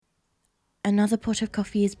another pot of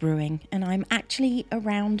coffee is brewing, and I'm actually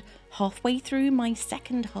around halfway through my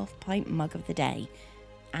second half-pint mug of the day.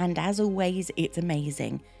 And as always, it's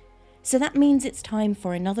amazing. So that means it's time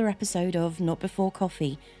for another episode of Not Before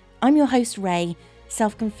Coffee. I'm your host Ray,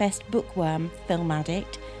 self-confessed bookworm, film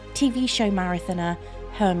addict, TV show marathoner,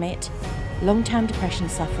 hermit, long-term depression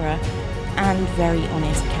sufferer, and very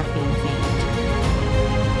honest caffeine fiend.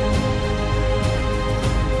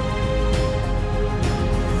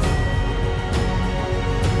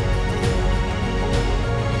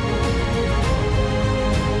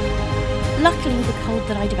 Luckily, the cold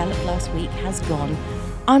that I developed last week has gone,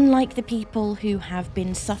 unlike the people who have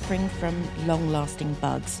been suffering from long-lasting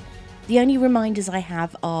bugs. The only reminders I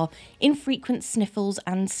have are infrequent sniffles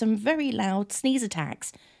and some very loud sneeze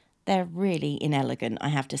attacks. They're really inelegant, I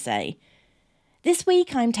have to say. This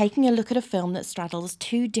week, I'm taking a look at a film that straddles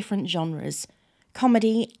two different genres,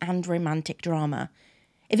 comedy and romantic drama.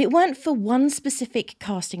 If it weren't for one specific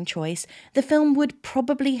casting choice, the film would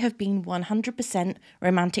probably have been 100%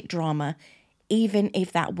 romantic drama, even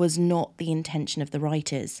if that was not the intention of the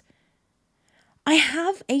writers. I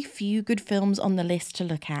have a few good films on the list to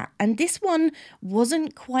look at, and this one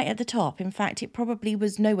wasn't quite at the top. In fact, it probably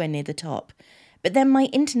was nowhere near the top. But then my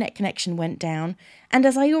internet connection went down, and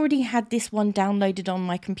as I already had this one downloaded on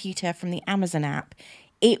my computer from the Amazon app,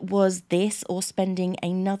 it was this or spending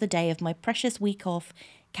another day of my precious week off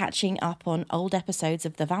catching up on old episodes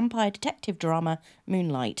of the vampire detective drama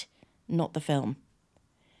Moonlight, not the film.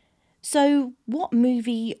 So, what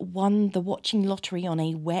movie won the watching lottery on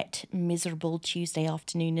a wet, miserable Tuesday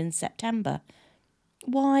afternoon in September?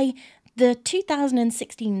 Why, the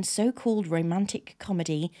 2016 so-called romantic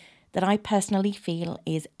comedy that I personally feel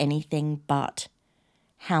is anything but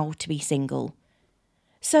How to Be Single.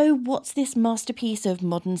 So, what's this masterpiece of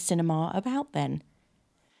modern cinema about then?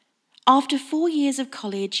 After 4 years of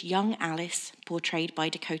college, young Alice, portrayed by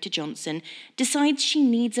Dakota Johnson, decides she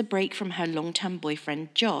needs a break from her long-term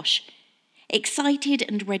boyfriend, Josh. Excited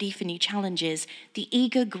and ready for new challenges, the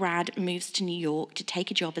eager grad moves to New York to take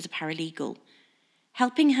a job as a paralegal.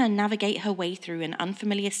 Helping her navigate her way through an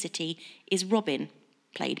unfamiliar city is Robin,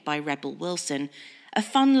 played by Rebel Wilson, a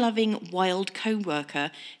fun-loving, wild co-worker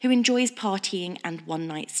who enjoys partying and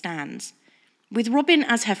one-night stands. With Robin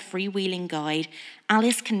as her freewheeling guide,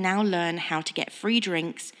 Alice can now learn how to get free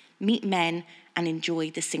drinks, meet men, and enjoy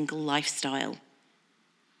the single lifestyle.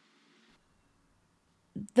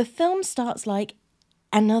 The film starts like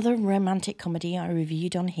another romantic comedy I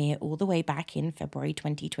reviewed on here all the way back in February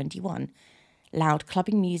 2021. Loud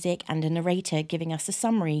clubbing music and a narrator giving us a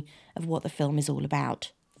summary of what the film is all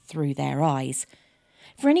about, through their eyes.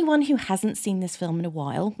 For anyone who hasn't seen this film in a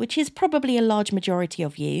while, which is probably a large majority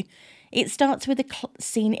of you, it starts with a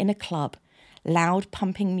scene in a club. Loud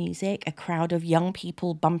pumping music, a crowd of young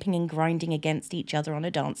people bumping and grinding against each other on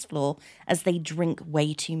a dance floor as they drink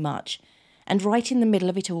way too much. And right in the middle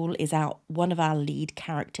of it all is one of our lead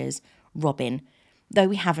characters, Robin, though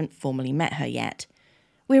we haven't formally met her yet.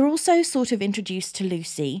 We're also sort of introduced to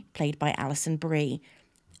Lucy, played by Alison Brie.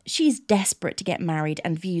 She's desperate to get married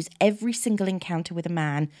and views every single encounter with a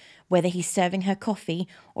man, whether he's serving her coffee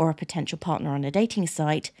or a potential partner on a dating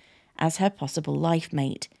site, as her possible life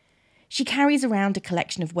mate. She carries around a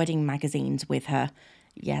collection of wedding magazines with her.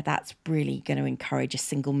 Yeah, that's really going to encourage a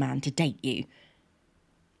single man to date you.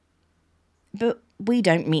 But we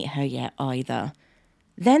don't meet her yet either.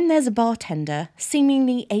 Then there's a bartender,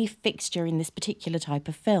 seemingly a fixture in this particular type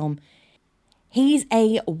of film. He's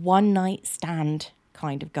a one-night stand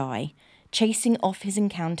kind of guy, chasing off his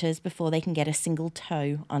encounters before they can get a single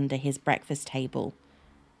toe under his breakfast table.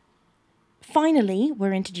 Finally,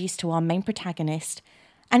 we're introduced to our main protagonist,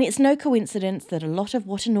 and it's no coincidence that a lot of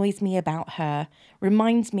what annoys me about her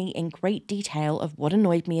reminds me in great detail of what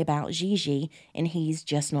annoyed me about Gigi in He's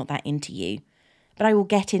Just Not That Into You. But I will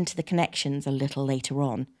get into the connections a little later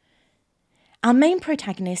on. Our main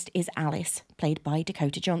protagonist is Alice, played by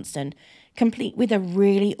Dakota Johnson, complete with a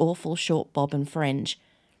really awful short bob and fringe.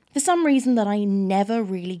 For some reason that I never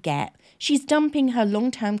really get, she's dumping her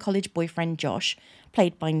long-term college boyfriend Josh,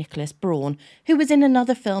 played by Nicholas Braun, who was in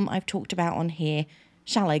another film I've talked about on here,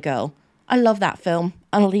 Shallow Girl. I love that film.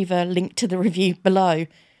 I'll leave a link to the review below.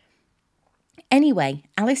 Anyway,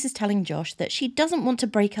 Alice is telling Josh that she doesn't want to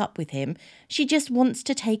break up with him, she just wants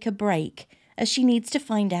to take a break, as she needs to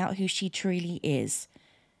find out who she truly is.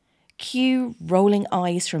 Cue rolling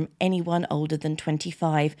eyes from anyone older than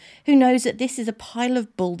 25 who knows that this is a pile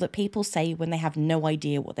of bull that people say when they have no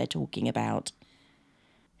idea what they're talking about.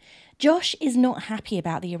 Josh is not happy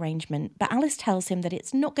about the arrangement, but Alice tells him that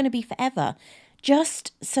it's not going to be forever,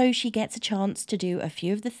 just so she gets a chance to do a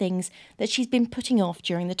few of the things that she's been putting off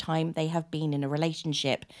during the time they have been in a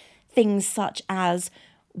relationship. Things such as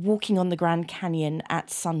walking on the Grand Canyon at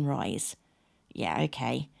sunrise. Yeah,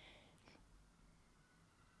 okay.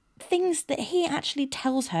 Things that he actually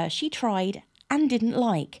tells her she tried and didn't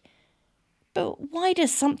like. But why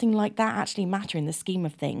does something like that actually matter in the scheme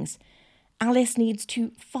of things? Alice needs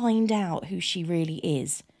to find out who she really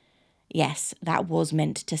is. Yes, that was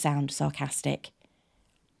meant to sound sarcastic.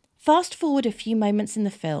 Fast forward a few moments in the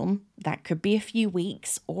film, that could be a few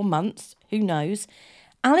weeks or months, who knows.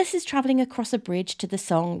 Alice is travelling across a bridge to the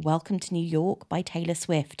song Welcome to New York by Taylor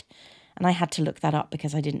Swift, and I had to look that up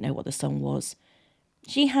because I didn't know what the song was.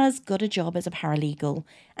 She has got a job as a paralegal,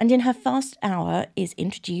 and in her first hour is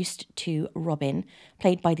introduced to Robin,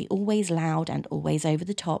 played by the always loud and always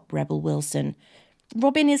over-the-top Rebel Wilson.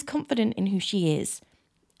 Robin is confident in who she is.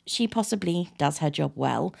 She possibly does her job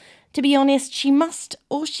well. To be honest, she must,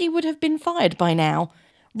 or she would have been fired by now.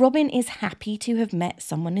 Robin is happy to have met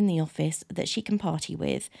someone in the office that she can party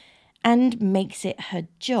with, and makes it her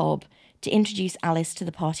job to introduce Alice to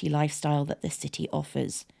the party lifestyle that the city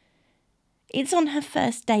offers. It's on her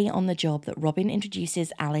first day on the job that Robin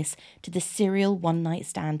introduces Alice to the serial one-night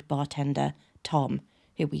stand bartender, Tom,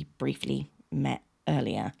 who we briefly met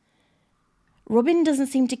earlier. Robin doesn't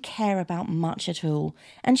seem to care about much at all,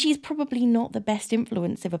 and she's probably not the best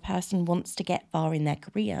influence if a person wants to get far in their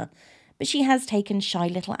career, but she has taken shy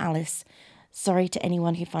little Alice, sorry to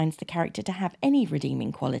anyone who finds the character to have any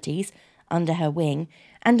redeeming qualities, under her wing,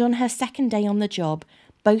 and on her second day on the job,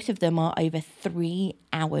 both of them are over 3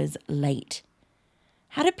 hours late.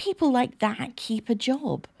 How do people like that keep a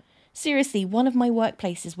job? Seriously, one of my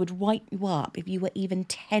workplaces would write you up if you were even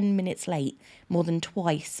 10 minutes late more than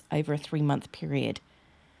twice over a 3-month period.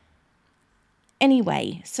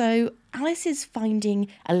 Anyway, so Alice is finding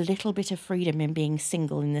a little bit of freedom in being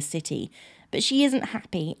single in the city, but she isn't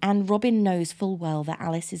happy, and Robin knows full well that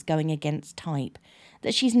Alice is going against type,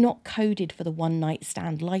 that she's not coded for the one-night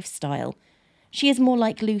stand lifestyle. She is more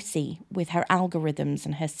like Lucy, with her algorithms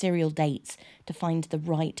and her serial dates to find the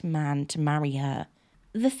right man to marry her.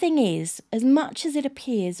 The thing is, as much as it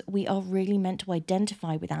appears we are really meant to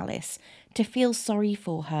identify with Alice, to feel sorry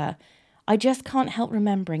for her, I just can't help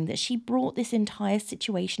remembering that she brought this entire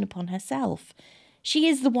situation upon herself. She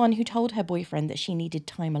is the one who told her boyfriend that she needed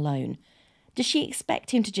time alone. Does she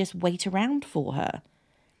expect him to just wait around for her?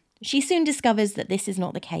 She soon discovers that this is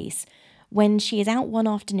not the case. When she is out one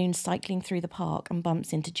afternoon cycling through the park and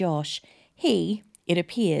bumps into Josh, he, it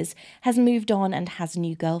appears, has moved on and has a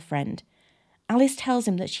new girlfriend. Alice tells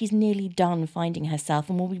him that she's nearly done finding herself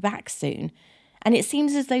and will be back soon, and it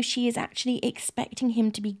seems as though she is actually expecting him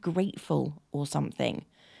to be grateful or something.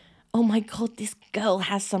 Oh my god, this girl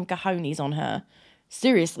has some cojones on her.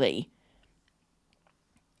 Seriously.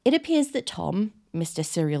 It appears that Tom, Mr.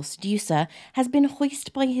 Serial Seducer, has been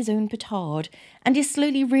hoisted by his own petard and is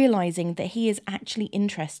slowly realising that he is actually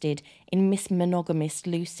interested in Miss Monogamist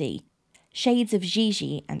Lucy, shades of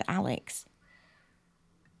Gigi and Alex.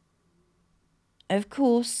 Of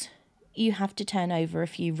course, you have to turn over a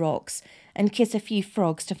few rocks and kiss a few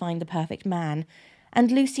frogs to find the perfect man,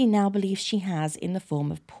 and Lucy now believes she has in the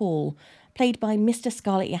form of Paul, played by Mr.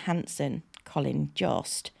 Scarlett Johansson, Colin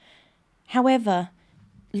Jost. However,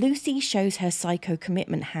 Lucy shows her psycho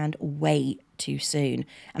commitment hand way too soon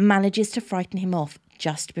and manages to frighten him off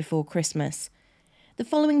just before Christmas. The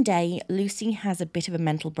following day, Lucy has a bit of a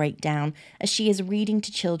mental breakdown as she is reading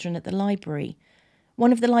to children at the library.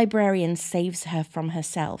 One of the librarians saves her from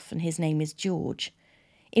herself, and his name is George.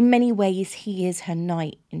 In many ways, he is her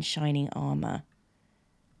knight in shining armour.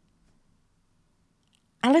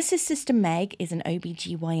 Alice's sister Meg is an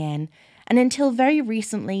OBGYN, and until very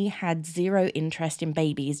recently had zero interest in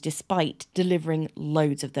babies despite delivering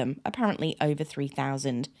loads of them, apparently over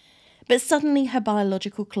 3,000. But suddenly her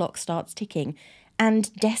biological clock starts ticking,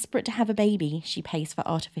 and desperate to have a baby, she pays for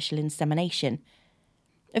artificial insemination.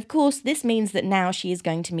 Of course, this means that now she is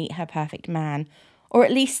going to meet her perfect man, or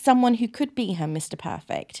at least someone who could be her Mr.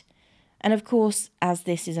 Perfect. And of course, as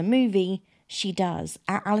this is a movie, she does,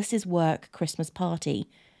 at Alice's work Christmas party.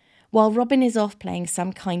 While Robin is off playing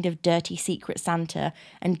some kind of dirty secret Santa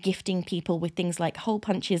and gifting people with things like hole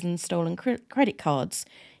punches and stolen credit cards,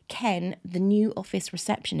 Ken, the new office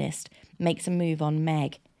receptionist, makes a move on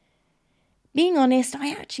Meg. Being honest,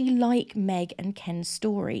 I actually like Meg and Ken's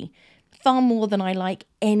story, far more than I like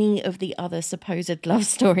any of the other supposed love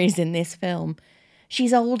stories in this film.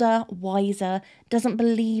 She's older, wiser, doesn't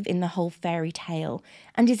believe in the whole fairy tale,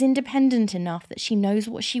 and is independent enough that she knows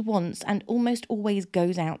what she wants and almost always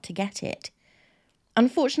goes out to get it.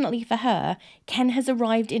 Unfortunately for her, Ken has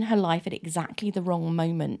arrived in her life at exactly the wrong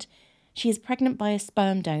moment. She is pregnant by a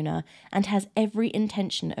sperm donor and has every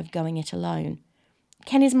intention of going it alone.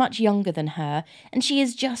 Ken is much younger than her, and she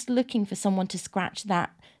is just looking for someone to scratch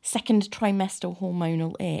that second trimester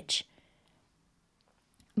hormonal itch.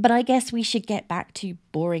 But I guess we should get back to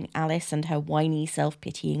boring Alice and her whiny,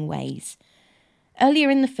 self-pitying ways. Earlier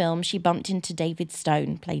in the film, she bumped into David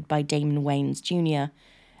Stone, played by Damon Wayans Jr.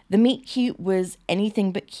 The meet-cute was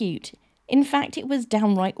anything but cute. In fact, it was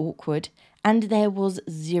downright awkward, and there was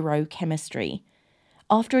zero chemistry.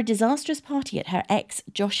 After a disastrous party at her ex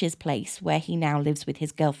Josh's place, where he now lives with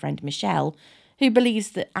his girlfriend Michelle, who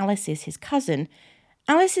believes that Alice is his cousin,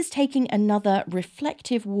 Alice is taking another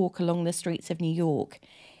reflective walk along the streets of New York.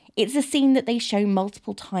 It's a scene that they show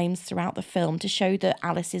multiple times throughout the film to show that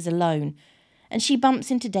Alice is alone, and she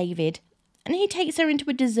bumps into David, and he takes her into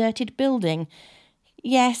a deserted building.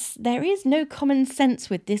 Yes, there is no common sense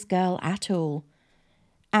with this girl at all.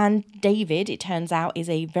 And David, it turns out, is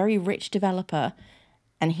a very rich developer,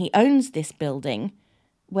 and he owns this building,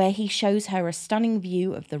 where he shows her a stunning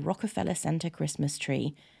view of the Rockefeller Center Christmas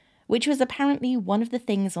tree, which was apparently one of the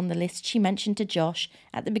things on the list she mentioned to Josh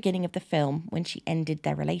at the beginning of the film when she ended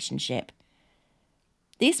their relationship.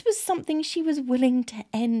 This was something she was willing to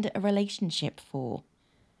end a relationship for.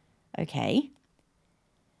 Okay.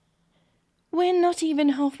 We're not even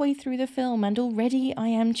halfway through the film, and already I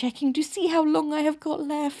am checking to see how long I have got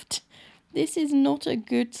left. This is not a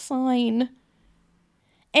good sign.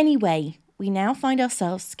 Anyway, we now find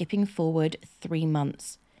ourselves skipping forward 3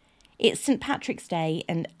 months. It's St. Patrick's Day,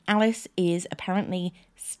 and Alice is apparently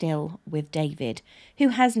still with David, who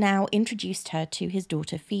has now introduced her to his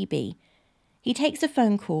daughter Phoebe. He takes a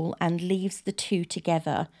phone call and leaves the two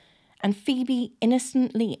together, and Phoebe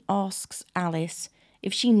innocently asks Alice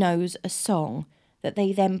if she knows a song that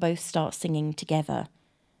they then both start singing together.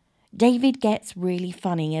 David gets really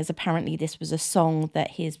funny, as apparently this was a song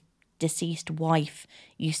that his deceased wife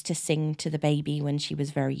used to sing to the baby when she was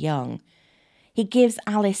very young. He gives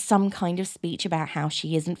Alice some kind of speech about how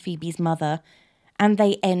she isn't Phoebe's mother, and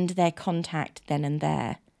they end their contact then and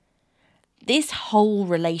there. This whole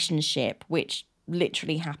relationship, which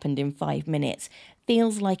literally happened in 5 minutes,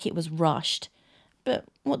 feels like it was rushed. But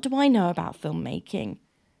what do I know about filmmaking?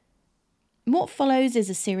 What follows is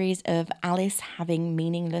a series of Alice having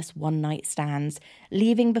meaningless one-night stands,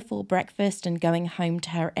 leaving before breakfast and going home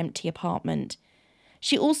to her empty apartment.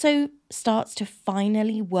 She also starts to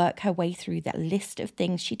finally work her way through that list of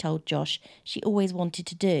things she told Josh she always wanted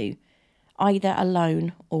to do, either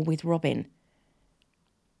alone or with Robin.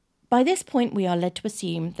 By this point, we are led to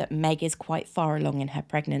assume that Meg is quite far along in her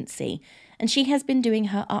pregnancy, and she has been doing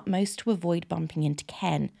her utmost to avoid bumping into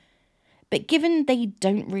Ken. But given they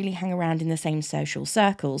don't really hang around in the same social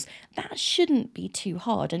circles, that shouldn't be too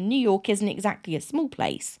hard, and New York isn't exactly a small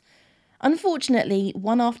place. Unfortunately,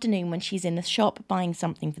 one afternoon when she's in the shop buying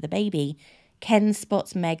something for the baby, Ken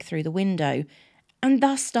spots Meg through the window, and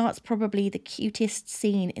thus starts probably the cutest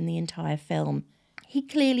scene in the entire film. He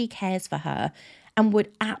clearly cares for her and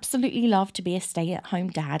would absolutely love to be a stay-at-home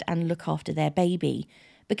dad and look after their baby,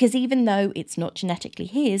 because even though it's not genetically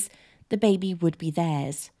his, the baby would be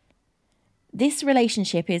theirs. This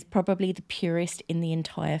relationship is probably the purest in the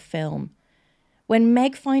entire film. When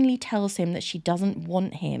Meg finally tells him that she doesn't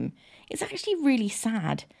want him, it's actually really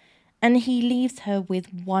sad, and he leaves her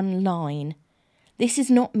with one line: "This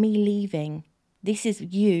is not me leaving, this is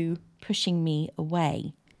you pushing me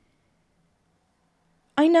away."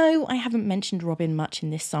 I know I haven't mentioned Robin much in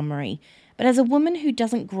this summary, but as a woman who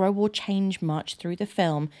doesn't grow or change much through the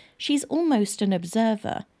film, she's almost an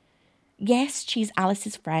observer. Yes, she's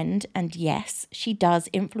Alice's friend, and yes, she does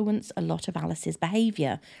influence a lot of Alice's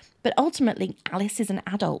behaviour, but ultimately Alice is an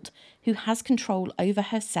adult who has control over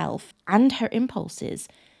herself and her impulses,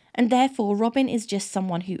 and therefore Robin is just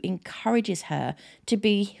someone who encourages her to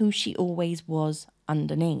be who she always was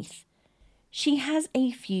underneath. She has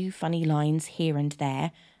a few funny lines here and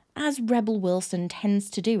there, as Rebel Wilson tends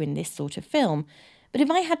to do in this sort of film, but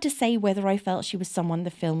if I had to say whether I felt she was someone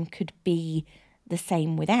the film could be the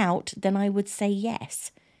same without, then I would say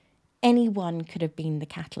yes. Anyone could have been the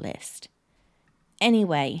catalyst.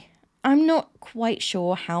 Anyway, I'm not quite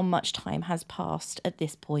sure how much time has passed at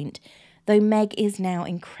this point, though Meg is now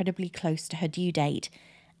incredibly close to her due date,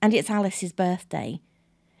 and it's Alice's birthday.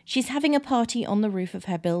 She's having a party on the roof of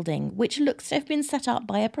her building, which looks to have been set up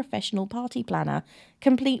by a professional party planner,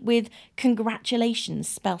 complete with congratulations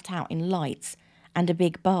spelt out in lights and a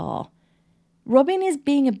big bar. Robin is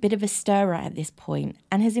being a bit of a stirrer at this point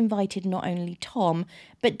and has invited not only Tom,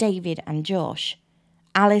 but David and Josh.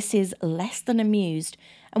 Alice is less than amused,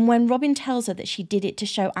 and when Robin tells her that she did it to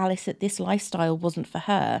show Alice that this lifestyle wasn't for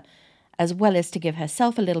her, as well as to give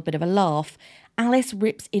herself a little bit of a laugh, Alice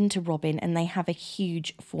rips into Robin and they have a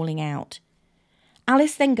huge falling out.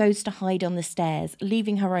 Alice then goes to hide on the stairs,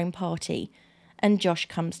 leaving her own party, and Josh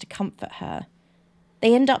comes to comfort her.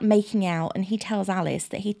 They end up making out, and he tells Alice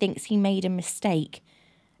that he thinks he made a mistake,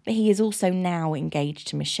 but he is also now engaged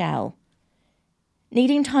to Michelle.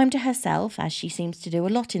 Needing time to herself, as she seems to do a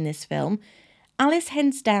lot in this film, Alice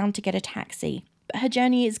heads down to get a taxi, but her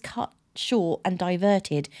journey is cut short and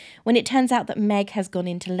diverted when it turns out that Meg has gone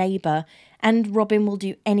into labour, and Robin will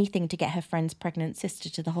do anything to get her friend's pregnant sister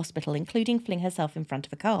to the hospital, including fling herself in front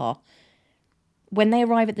of a car. When they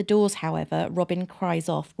arrive at the doors, however, Robin cries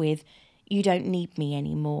off with, "You don't need me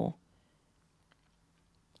anymore."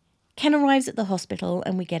 Ken arrives at the hospital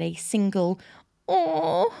and we get a single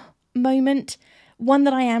 "aww" moment, one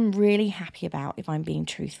that I am really happy about if I'm being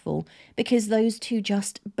truthful, because those two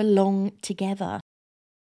just belong together.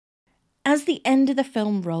 As the end of the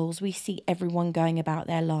film rolls, we see everyone going about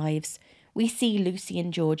their lives. We see Lucy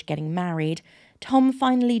and George getting married, Tom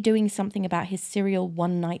finally doing something about his serial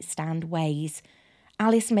one-night stand ways,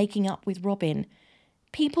 Alice making up with Robin,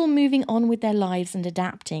 people moving on with their lives and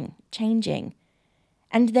adapting, changing.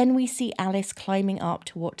 And then we see Alice climbing up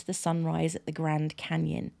to watch the sunrise at the Grand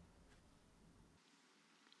Canyon.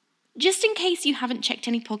 Just in case you haven't checked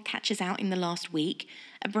any podcatchers out in the last week,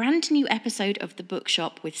 a brand new episode of The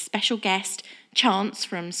Bookshop with special guest Chance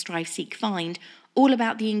from Strive Seek Find, all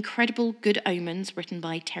about the incredible Good Omens written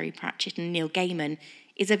by Terry Pratchett and Neil Gaiman,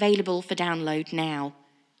 is available for download now.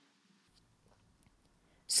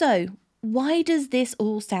 So, why does this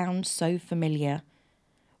all sound so familiar?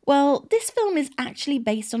 Well, this film is actually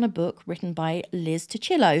based on a book written by Liz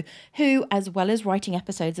Tuccillo, who, as well as writing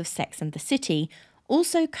episodes of Sex and the City,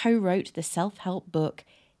 also co-wrote the self-help book,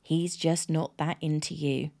 He's Just Not That Into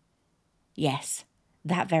You. Yes,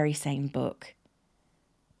 that very same book.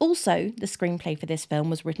 Also, the screenplay for this film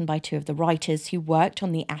was written by two of the writers who worked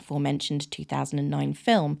on the aforementioned 2009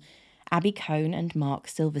 film, Abby Cohn and Mark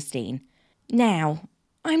Silverstein. Now,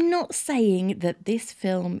 I'm not saying that this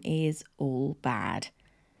film is all bad.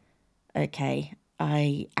 Okay,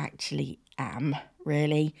 I actually am,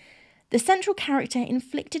 really. The central character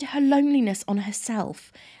inflicted her loneliness on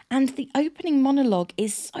herself, and the opening monologue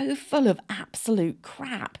is so full of absolute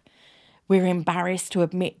crap. We're embarrassed to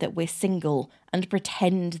admit that we're single and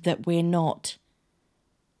pretend that we're not.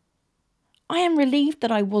 I am relieved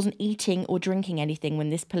that I wasn't eating or drinking anything when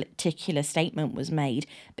this particular statement was made,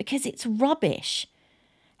 because it's rubbish.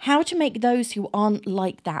 How to make those who aren't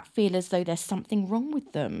like that feel as though there's something wrong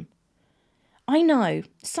with them. I know,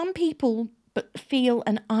 some people feel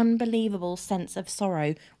an unbelievable sense of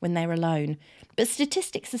sorrow when they're alone, but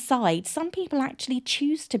statistics aside, some people actually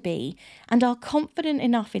choose to be and are confident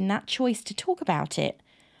enough in that choice to talk about it.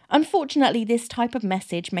 Unfortunately, this type of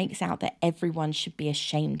message makes out that everyone should be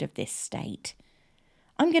ashamed of this state.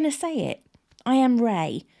 I'm going to say it. I am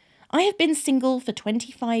Ray. I have been single for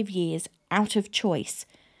 25 years out of choice.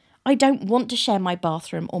 I don't want to share my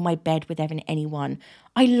bathroom or my bed with anyone.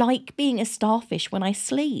 I like being a starfish when I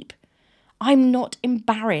sleep. I'm not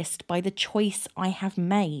embarrassed by the choice I have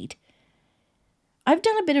made. I've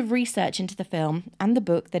done a bit of research into the film and the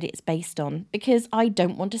book that it's based on because I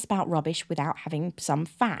don't want to spout rubbish without having some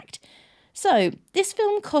fact. So, this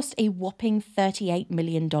film cost a whopping $38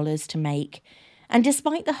 million to make, and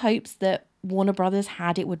despite the hopes that Warner Brothers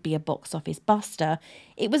had it would be a box office buster,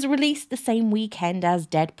 it was released the same weekend as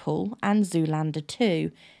Deadpool and Zoolander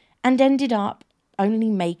 2, and ended up only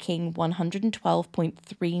making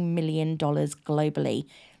 $112.3 million globally.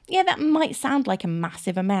 Yeah, that might sound like a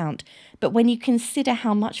massive amount, but when you consider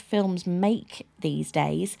how much films make these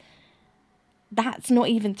days, that's not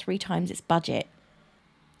even 3 times its budget.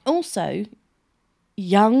 Also,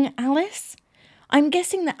 young Alice? I'm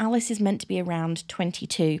guessing that Alice is meant to be around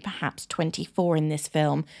 22, perhaps 24 in this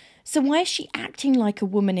film, so why is she acting like a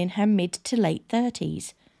woman in her mid to late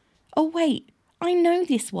 30s? Oh wait, I know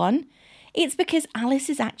this one. It's because Alice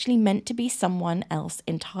is actually meant to be someone else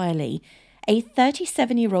entirely, a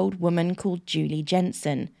 37-year-old woman called Julie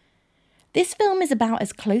Jensen. This film is about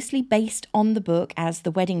as closely based on the book as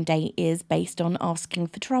The Wedding Date is based on Asking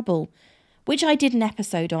for Trouble, which I did an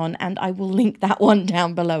episode on, and I will link that one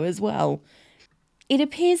down below as well. It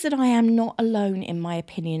appears that I am not alone in my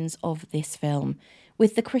opinions of this film,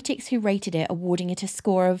 with the critics who rated it awarding it a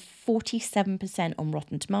score of 47% on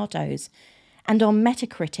Rotten Tomatoes, and on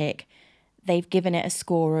Metacritic, they've given it a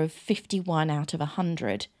score of 51 out of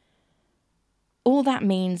 100. All that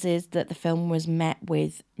means is that the film was met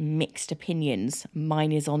with mixed opinions.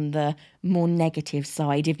 Mine is on the more negative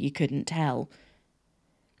side, if you couldn't tell.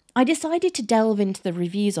 I decided to delve into the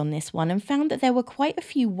reviews on this one and found that there were quite a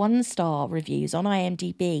few one-star reviews on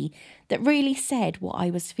IMDb that really said what I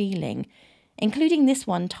was feeling, including this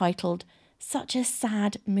one titled, "Such a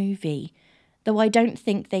Sad Movie," though I don't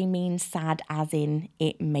think they mean sad as in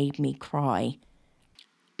it made me cry.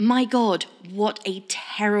 My God, what a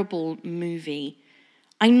terrible movie.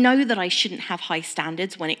 I know that I shouldn't have high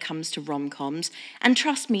standards when it comes to rom-coms, and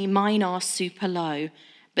trust me, mine are super low,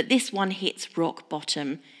 but this one hits rock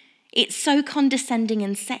bottom. It's so condescending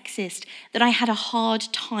and sexist that I had a hard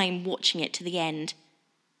time watching it to the end.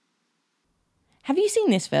 Have you seen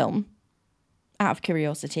this film? Out of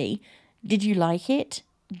curiosity, did you like it?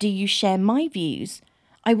 Do you share my views?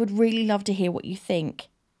 I would really love to hear what you think.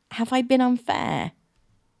 Have I been unfair?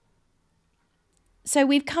 So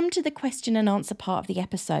we've come to the question and answer part of the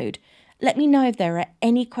episode. Let me know if there are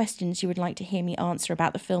any questions you would like to hear me answer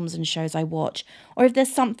about the films and shows I watch, or if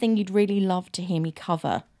there's something you'd really love to hear me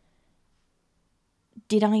cover.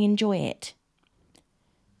 Did I enjoy it?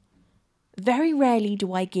 Very rarely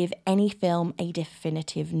do I give any film a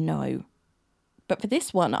definitive no. But for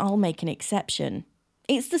this one, I'll make an exception.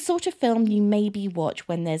 It's the sort of film you maybe watch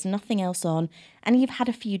when there's nothing else on and you've had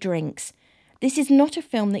a few drinks. This is not a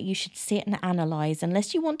film that you should sit and analyse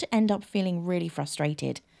unless you want to end up feeling really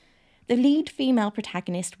frustrated. The lead female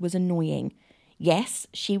protagonist was annoying. Yes,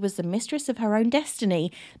 she was the mistress of her own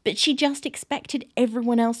destiny, but she just expected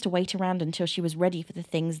everyone else to wait around until she was ready for the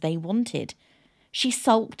things they wanted. She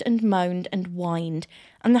sulked and moaned and whined,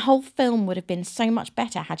 and the whole film would have been so much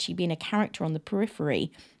better had she been a character on the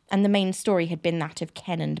periphery, and the main story had been that of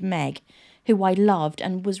Ken and Meg, who I loved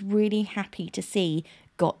and was really happy to see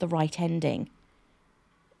got the right ending.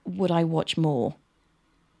 Would I watch more?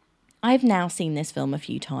 I've now seen this film a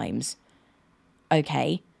few times.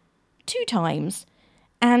 Okay, 2 times,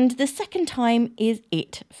 and the second time is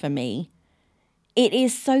it for me. It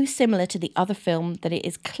is so similar to the other film that it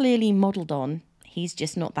is clearly modelled on. He's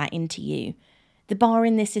just not that into you. The bar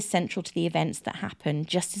in this is central to the events that happen,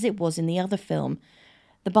 just as it was in the other film.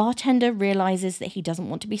 The bartender realises that he doesn't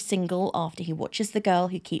want to be single after he watches the girl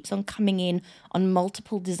who keeps on coming in on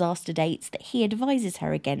multiple disaster dates that he advises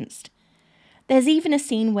her against. There's even a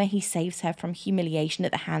scene where he saves her from humiliation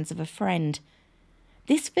at the hands of a friend.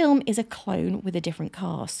 This film is a clone with a different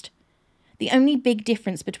cast. The only big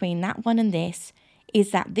difference between that one and this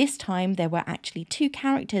is that this time there were actually 2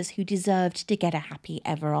 characters who deserved to get a happy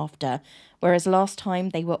ever after, whereas last time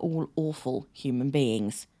they were all awful human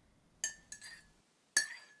beings.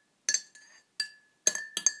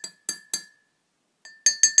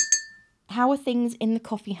 How are things in the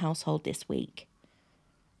coffee household this week?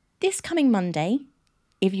 This coming Monday,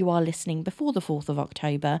 if you are listening before the 4th of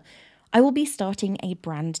October, I will be starting a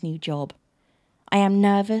brand new job. I am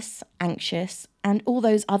nervous, anxious, and all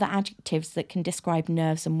those other adjectives that can describe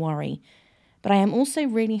nerves and worry. But I am also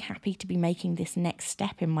really happy to be making this next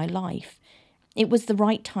step in my life. It was the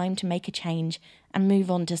right time to make a change and move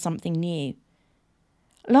on to something new.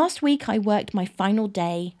 Last week I worked my final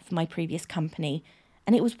day for my previous company,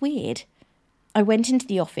 and it was weird. I went into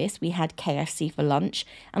the office, we had KFC for lunch,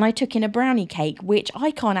 and I took in a brownie cake, which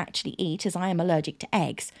I can't actually eat as I am allergic to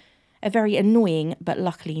eggs. A very annoying, but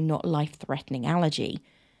luckily not life-threatening allergy.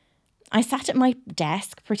 I sat at my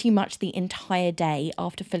desk pretty much the entire day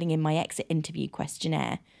after filling in my exit interview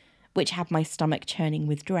questionnaire, which had my stomach churning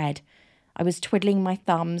with dread. I was twiddling my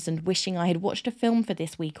thumbs and wishing I had watched a film for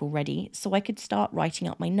this week already so I could start writing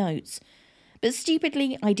up my notes. But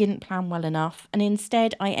stupidly, I didn't plan well enough, and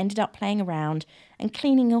instead I ended up playing around and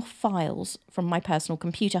cleaning off files from my personal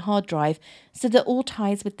computer hard drive so that all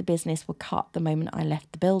ties with the business were cut the moment I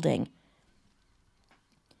left the building.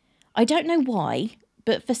 I don't know why,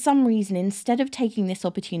 but for some reason, instead of taking this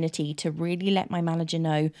opportunity to really let my manager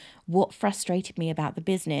know what frustrated me about the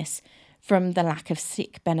business, from the lack of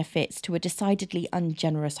sick benefits to a decidedly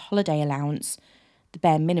ungenerous holiday allowance, the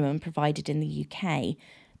bare minimum provided in the UK,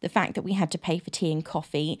 the fact that we had to pay for tea and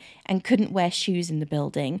coffee and couldn't wear shoes in the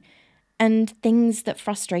building, and things that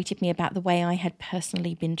frustrated me about the way I had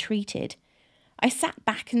personally been treated. I sat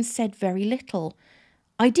back and said very little.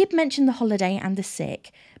 I did mention the holiday and the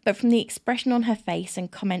sick, but from the expression on her face and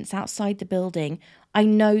comments outside the building, I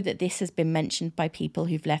know that this has been mentioned by people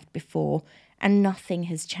who've left before, and nothing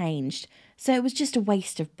has changed, so it was just a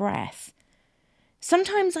waste of breath.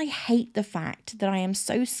 Sometimes I hate the fact that I am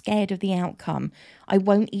so scared of the outcome, I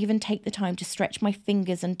won't even take the time to stretch my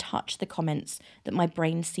fingers and touch the comments that my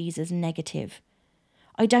brain sees as negative.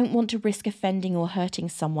 I don't want to risk offending or hurting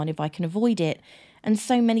someone if I can avoid it, and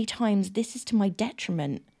so many times this is to my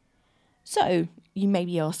detriment. So, you may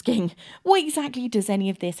be asking, what exactly does any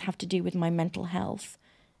of this have to do with my mental health?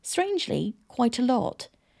 Strangely, quite a lot.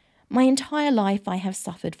 My entire life I have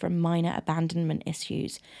suffered from minor abandonment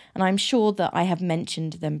issues, and I'm sure that I have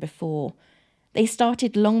mentioned them before. They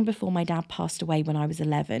started long before my dad passed away when I was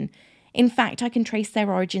 11. In fact, I can trace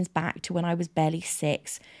their origins back to when I was barely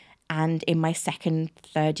 6 and in my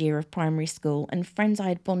third year of primary school, and friends I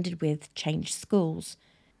had bonded with changed schools.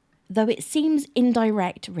 Though it seems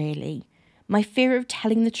indirect, really, my fear of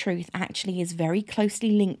telling the truth actually is very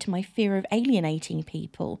closely linked to my fear of alienating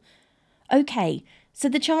people. Okay, so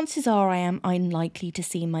the chances are I am unlikely to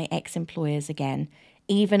see my ex-employers again,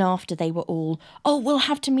 even after they were all, "Oh, we'll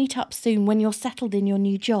have to meet up soon when you're settled in your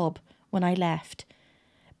new job," when I left.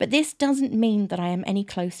 But this doesn't mean that I am any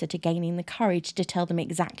closer to gaining the courage to tell them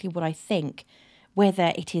exactly what I think,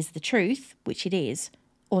 whether it is the truth, which it is,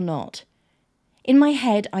 or not. In my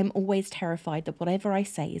head, I'm always terrified that whatever I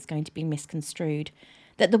say is going to be misconstrued,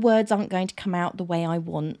 that the words aren't going to come out the way I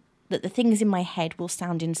want, that the things in my head will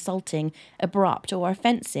sound insulting, abrupt, or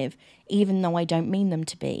offensive, even though I don't mean them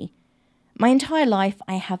to be. My entire life,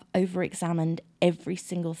 I have over-examined every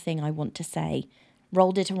single thing I want to say,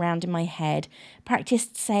 rolled it around in my head,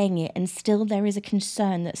 practiced saying it, and still there is a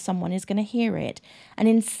concern that someone is going to hear it, and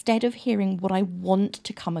instead of hearing what I want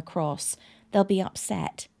to come across, they'll be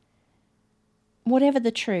upset. Whatever the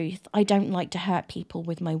truth, I don't like to hurt people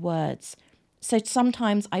with my words. So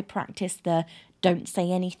sometimes I practice the don't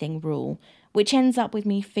say anything rule, which ends up with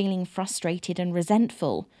me feeling frustrated and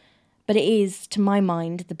resentful. But it is, to my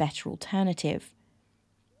mind, the better alternative.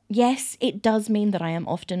 Yes, it does mean that I am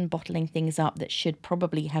often bottling things up that should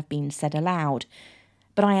probably have been said aloud,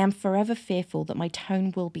 but I am forever fearful that my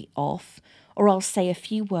tone will be off, or I'll say a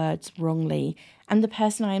few words wrongly, and the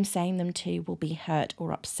person I am saying them to will be hurt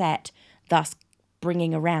or upset, thus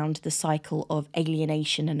bringing around the cycle of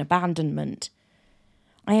alienation and abandonment.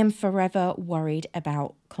 I am forever worried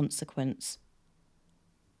about consequence.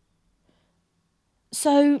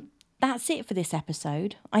 So that's it for this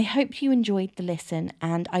episode. I hope you enjoyed the listen,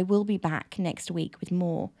 and I will be back next week with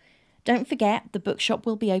more. Don't forget, the bookshop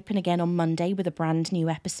will be open again on Monday with a brand new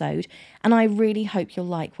episode, and I really hope you'll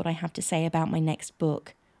like what I have to say about my next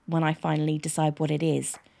book when I finally decide what it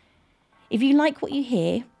is. If you like what you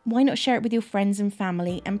hear, why not share it with your friends and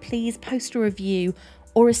family, and please post a review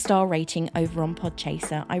or a star rating over on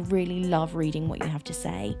Podchaser. I really love reading what you have to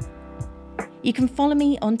say. You can follow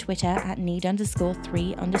me on Twitter at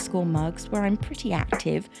need_3_mugs, where I'm pretty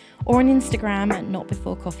active, or on Instagram at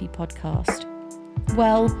NotBeforeCoffeePodcast.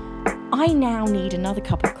 Well, I now need another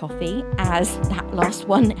cup of coffee, as that last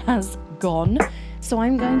one has gone, so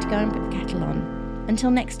I'm going to go and put the kettle on.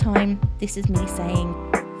 Until next time, this is me saying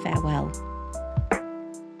farewell.